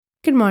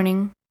Good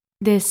morning.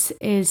 This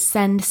is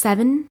Send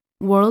 7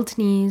 World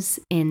News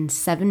in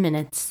 7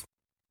 minutes.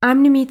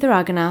 I'm Namitha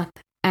Raghunath,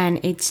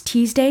 and it's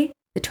Tuesday,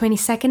 the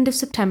 22nd of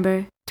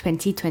September,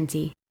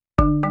 2020.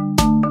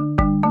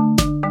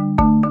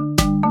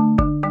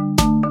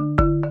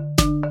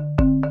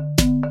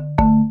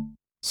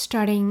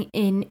 Starting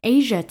in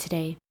Asia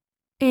today.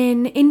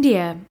 In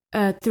India,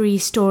 a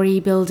 3-story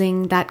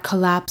building that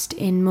collapsed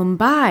in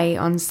Mumbai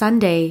on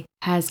Sunday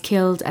has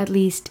killed at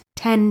least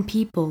 10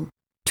 people.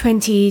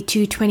 20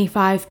 to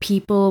 25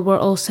 people were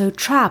also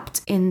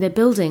trapped in the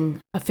building,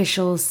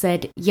 officials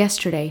said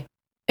yesterday.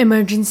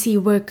 Emergency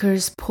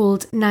workers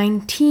pulled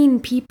 19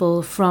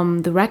 people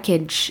from the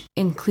wreckage,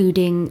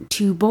 including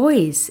 2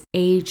 boys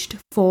aged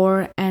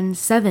 4 and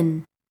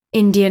 7.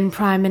 Indian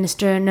Prime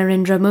Minister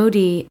Narendra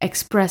Modi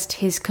expressed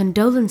his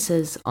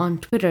condolences on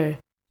Twitter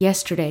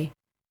yesterday.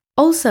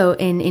 Also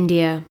in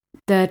India,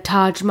 the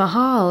Taj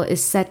Mahal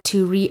is set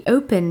to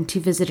reopen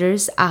to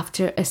visitors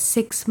after a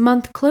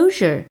 6-month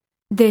closure.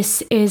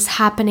 This is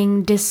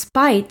happening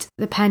despite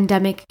the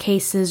pandemic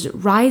cases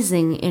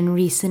rising in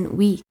recent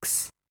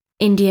weeks.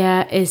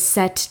 India is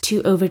set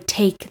to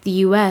overtake the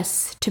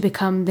US to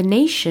become the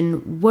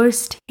nation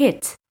worst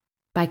hit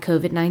by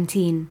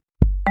COVID-19.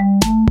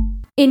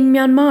 In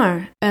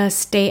Myanmar, a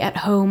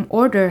stay-at-home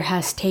order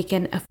has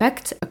taken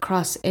effect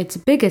across its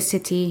biggest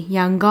city,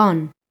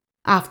 Yangon,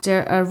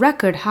 after a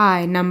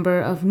record-high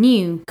number of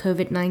new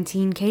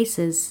COVID-19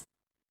 cases.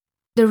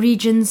 The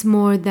region's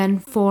more than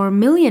 4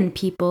 million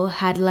people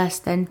had less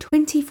than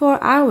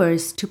 24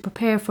 hours to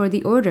prepare for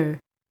the order,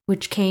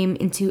 which came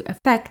into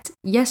effect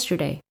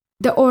yesterday.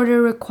 The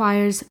order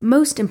requires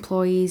most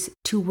employees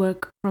to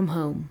work from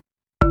home.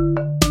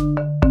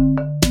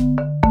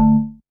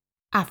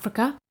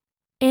 Africa.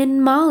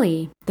 In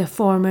Mali, the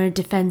former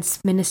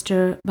defense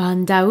minister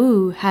Van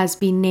Daou has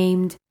been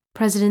named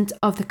president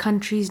of the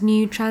country's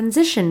new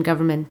transition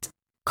government.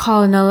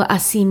 Colonel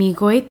Assimi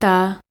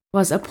Goïta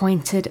was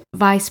appointed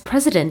vice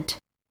president,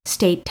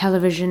 state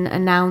television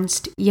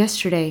announced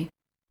yesterday.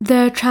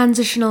 The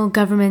transitional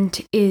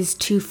government is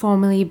to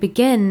formally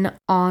begin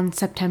on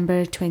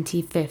September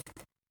 25th.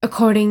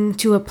 According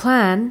to a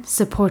plan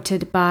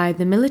supported by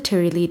the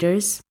military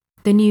leaders,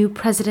 the new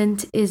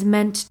president is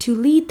meant to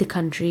lead the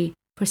country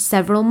for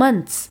several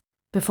months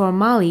before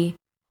Mali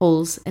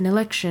holds an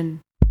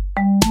election.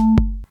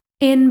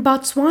 In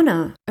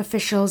Botswana,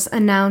 officials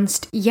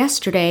announced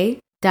yesterday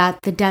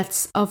that the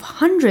deaths of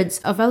hundreds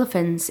of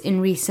elephants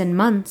in recent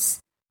months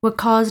were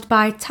caused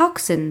by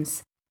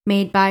toxins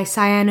made by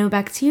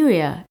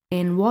cyanobacteria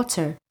in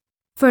water.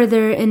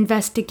 Further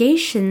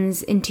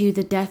investigations into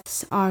the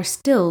deaths are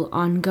still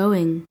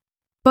ongoing.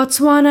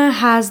 Botswana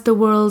has the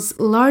world's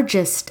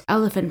largest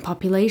elephant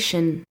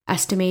population,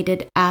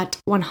 estimated at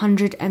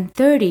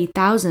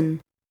 130,000,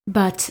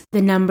 but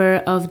the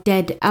number of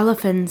dead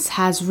elephants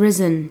has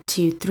risen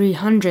to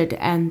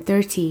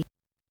 330.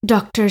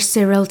 Dr.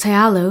 Cyril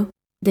Tayalo,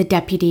 the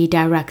Deputy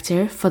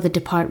Director for the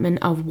Department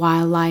of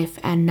Wildlife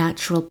and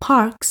Natural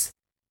Parks,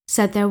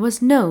 said there was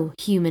no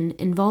human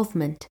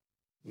involvement.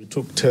 We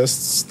took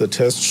tests. The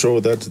tests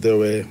showed that there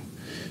were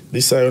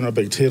these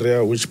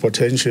cyanobacteria which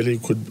potentially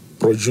could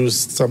produce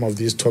some of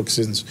these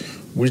toxins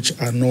which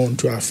are known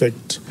to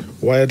affect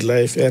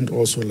wildlife and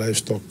also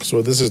livestock.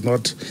 So this is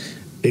not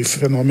a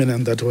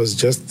phenomenon that was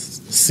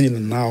just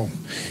seen now.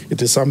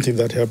 It is something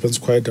that happens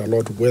quite a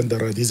lot when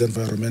there are these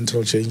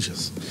environmental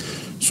changes.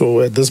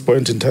 So at this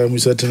point in time, we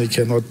certainly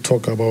cannot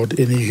talk about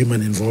any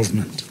human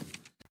involvement.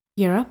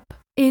 Europe.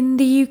 In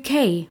the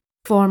UK,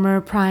 former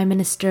Prime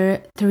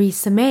Minister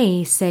Theresa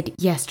May said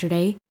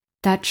yesterday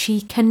that she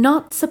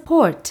cannot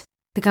support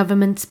the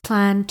government's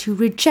plan to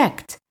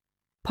reject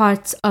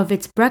parts of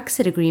its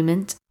Brexit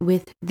agreement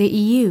with the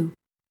EU.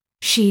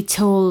 She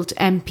told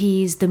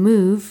MPs the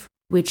move,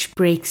 which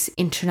breaks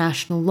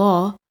international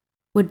law,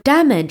 would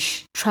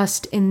damage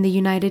trust in the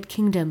United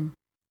Kingdom.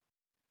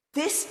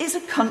 This is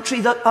a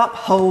country that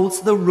upholds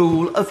the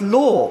rule of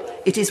law.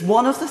 It is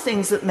one of the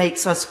things that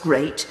makes us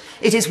great.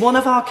 It is one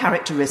of our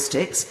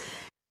characteristics.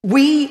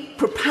 We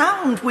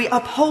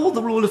uphold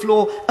the rule of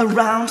law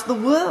around the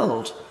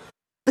world.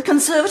 The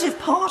Conservative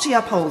Party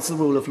upholds the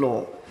rule of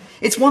law.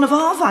 It's one of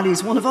our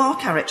values, one of our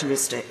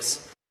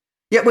characteristics.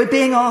 Yet we're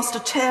being asked to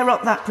tear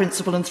up that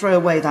principle and throw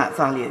away that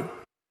value.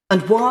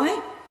 And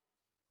why?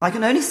 I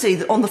can only see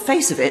that on the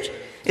face of it,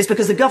 it's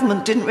because the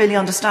government didn't really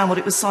understand what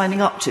it was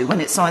signing up to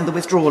when it signed the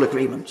withdrawal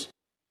agreement.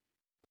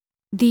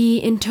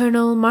 The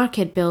Internal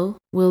Market Bill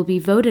will be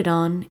voted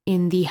on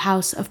in the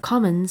House of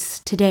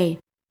Commons today.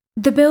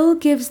 The bill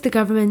gives the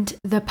government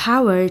the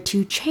power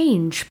to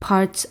change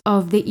parts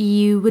of the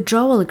EU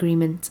withdrawal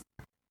agreement.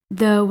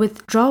 The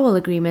withdrawal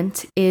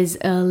agreement is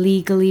a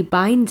legally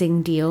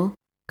binding deal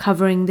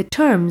covering the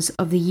terms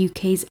of the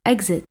UK's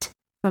exit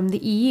from the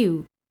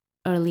EU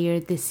earlier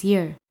this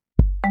year.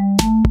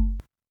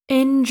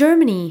 In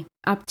Germany,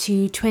 up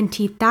to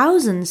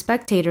 20,000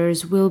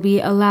 spectators will be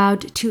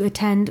allowed to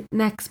attend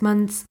next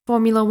month's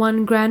Formula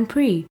One Grand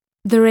Prix.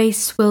 The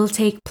race will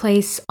take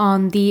place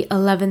on the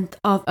 11th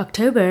of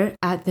October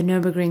at the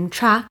Nürburgring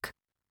track,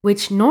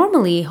 which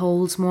normally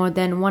holds more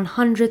than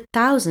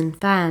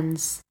 100,000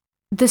 fans.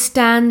 The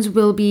stands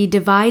will be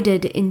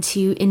divided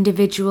into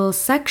individual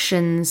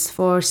sections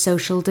for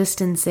social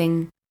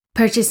distancing.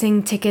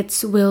 Purchasing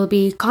tickets will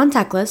be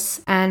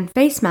contactless and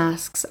face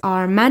masks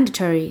are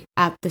mandatory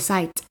at the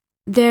site.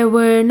 There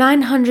were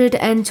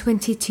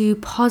 922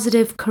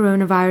 positive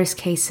coronavirus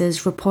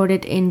cases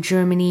reported in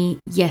Germany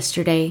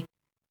yesterday,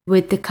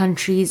 with the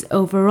country's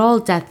overall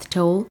death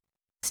toll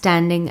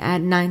standing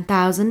at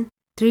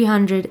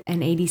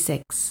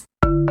 9,386.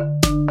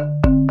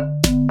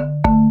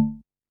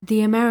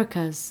 The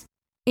Americas.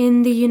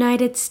 In the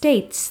United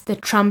States, the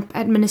Trump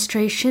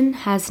administration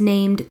has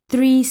named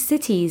 3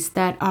 cities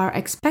that are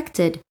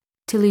expected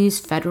to lose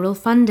federal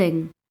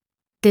funding.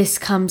 This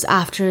comes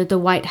after the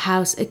White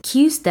House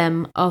accused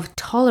them of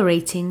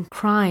tolerating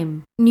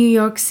crime. New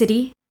York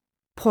City,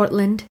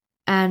 Portland,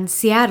 and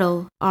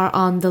Seattle are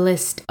on the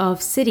list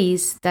of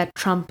cities that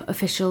Trump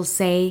officials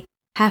say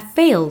have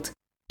failed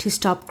to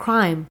stop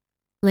crime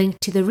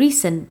linked to the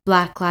recent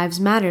Black Lives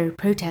Matter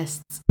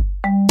protests.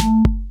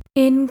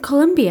 In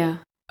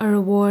Colombia, a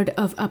reward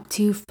of up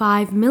to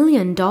 $5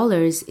 million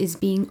is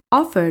being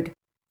offered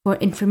for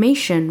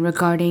information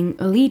regarding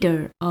a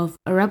leader of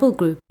a rebel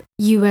group.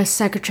 U.S.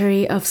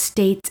 Secretary of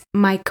State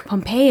Mike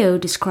Pompeo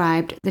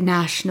described the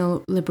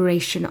National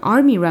Liberation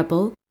Army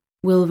rebel,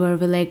 Wilber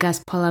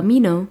Villegas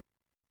Palomino,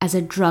 as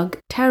a drug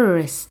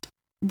terrorist.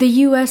 The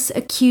U.S.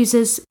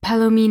 accuses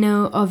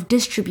Palomino of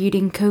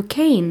distributing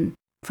cocaine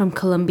from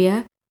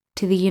Colombia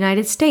to the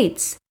United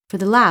States for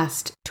the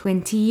last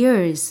 20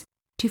 years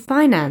to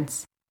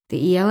finance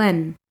the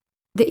ELN.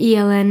 The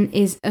ELN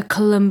is a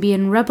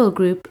Colombian rebel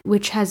group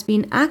which has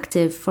been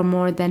active for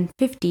more than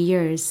 50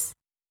 years.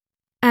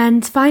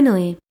 And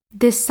finally,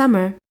 this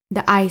summer,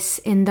 the ice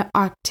in the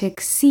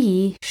Arctic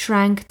Sea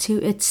shrank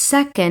to its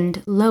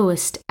second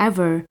lowest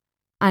ever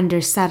under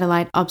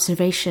satellite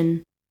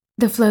observation.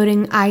 The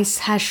floating ice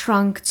has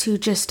shrunk to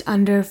just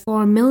under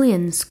 4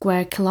 million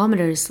square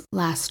kilometers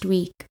last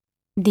week.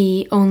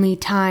 The only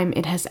time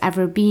it has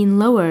ever been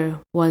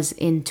lower was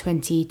in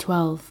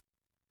 2012.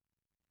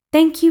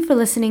 Thank you for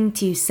listening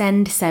to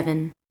Send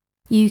 7.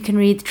 You can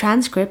read the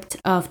transcript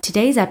of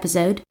today's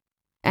episode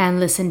and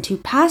listen to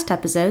past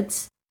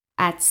episodes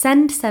at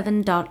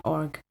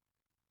send7.org.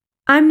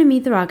 I'm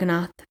Namitha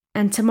Raghunath,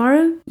 and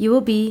tomorrow you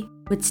will be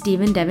with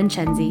Stephen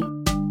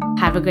DeVincenzi.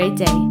 Have a great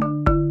day.